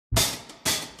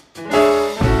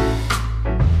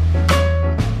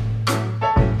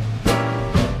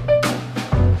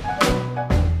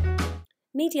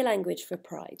media language for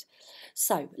pride.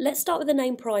 So let's start with the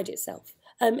name pride itself.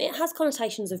 It has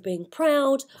connotations of being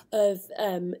proud, of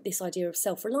this idea of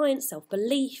self-reliance,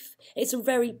 self-belief. It's a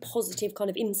very positive kind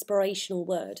of inspirational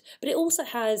word, but it also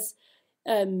has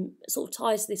sort of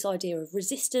ties to this idea of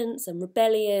resistance and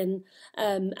rebellion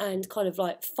and kind of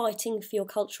like fighting for your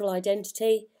cultural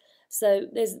identity. So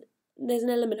there's an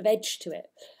element of edge to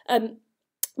it.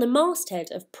 The masthead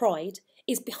of pride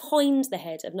is behind the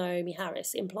head of Naomi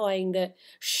Harris, implying that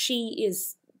she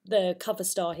is the cover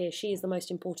star here. She is the most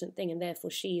important thing, and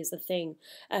therefore she is the thing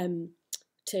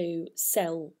to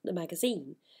sell the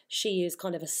magazine. She is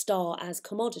kind of a star as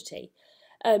commodity.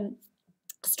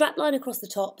 Strapline across the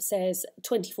top says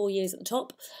 24 years at the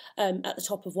top. At the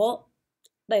top of what?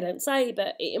 They don't say,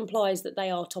 but it implies that they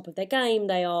are top of their game,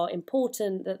 they are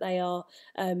important, that they are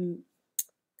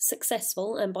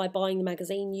successful, and by buying the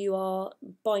magazine you are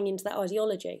buying into that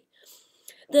ideology.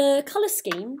 The colour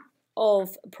scheme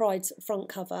of Pride's front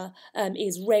cover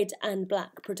is red and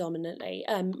black predominantly.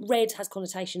 Red has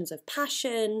connotations of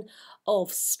passion,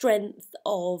 of strength,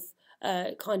 of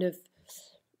kind of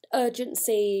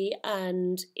urgency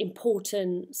and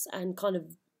importance and kind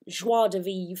of joie de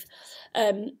vivre.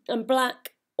 And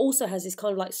black also has this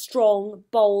kind of like strong,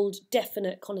 bold,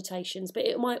 definite connotations, but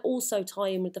it might also tie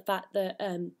in with the fact that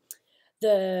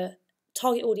the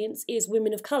target audience is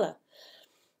women of colour.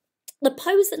 The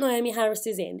pose that Naomi Harris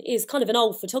is in is kind of an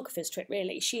old photographer's trick,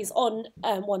 really. She's on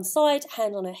one side,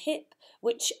 hand on her hip,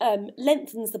 which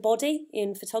lengthens the body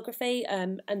in photography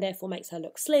and therefore makes her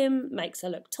look slim, makes her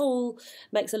look tall,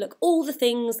 makes her look all the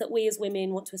things that we as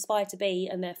women want to aspire to be,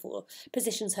 and therefore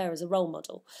positions her as a role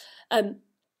model.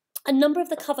 A number of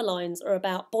the cover lines are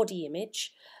about body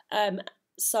image,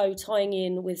 so tying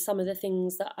in with some of the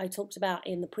things that I talked about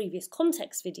in the previous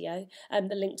context video,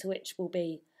 the link to which will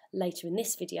be later in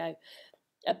this video,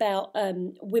 about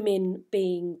women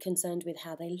being concerned with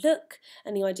how they look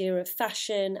and the idea of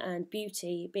fashion and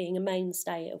beauty being a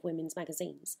mainstay of women's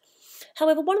magazines.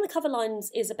 However, one of the cover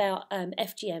lines is about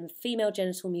FGM, female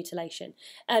genital mutilation.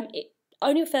 It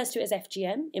only refers to it as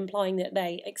FGM, implying that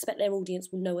they expect their audience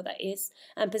will know what that is,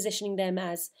 and positioning them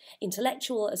as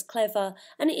intellectual, as clever.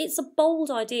 And it's a bold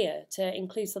idea to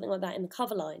include something like that in the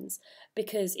cover lines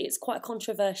because it's quite a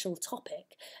controversial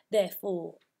topic,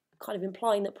 therefore kind of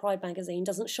implying that Pride magazine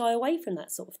doesn't shy away from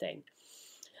that sort of thing.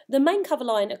 The main cover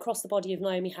line across the body of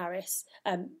Naomi Harris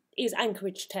is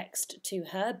anchorage text to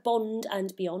her, Bond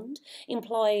and Beyond,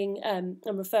 implying and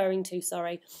referring to,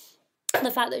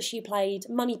 the fact that she played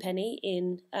Moneypenny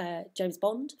in James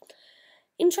Bond.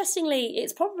 Interestingly,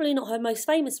 it's probably not her most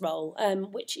famous role,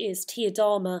 which is Tia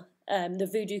Dama, the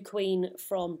voodoo queen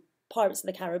from Pirates of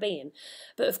the Caribbean,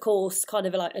 but of course kind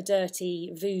of like a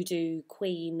dirty voodoo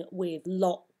queen with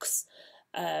locks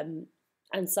and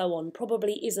so on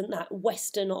probably isn't that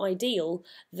Western ideal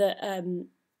that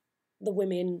the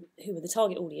women who are the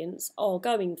target audience are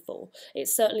going for.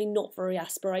 It's certainly not very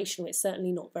aspirational, it's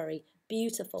certainly not very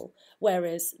beautiful,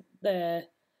 whereas the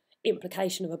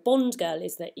implication of a Bond girl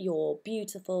is that you're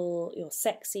beautiful, you're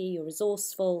sexy, you're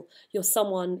resourceful, you're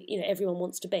someone everyone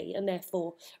wants to be, and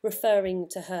therefore referring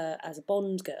to her as a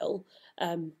Bond girl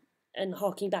and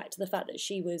harking back to the fact that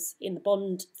she was in the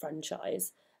Bond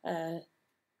franchise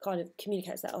kind of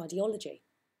communicates that ideology.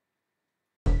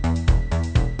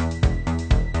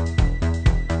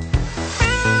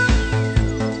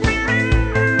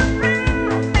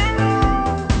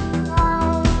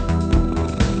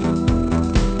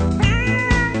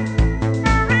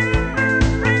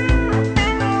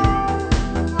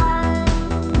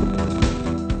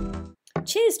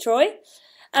 Cheers, Troy.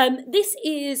 This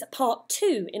is part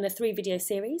 2 in a 3-video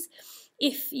series.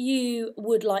 If you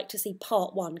would like to see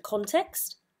part 1,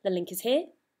 context, the link is here,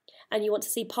 and you want to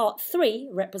see part 3,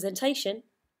 representation,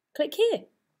 click here.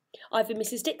 I've been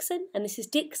Mrs. Dixon, and this is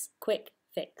Dix Quick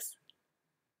Fix.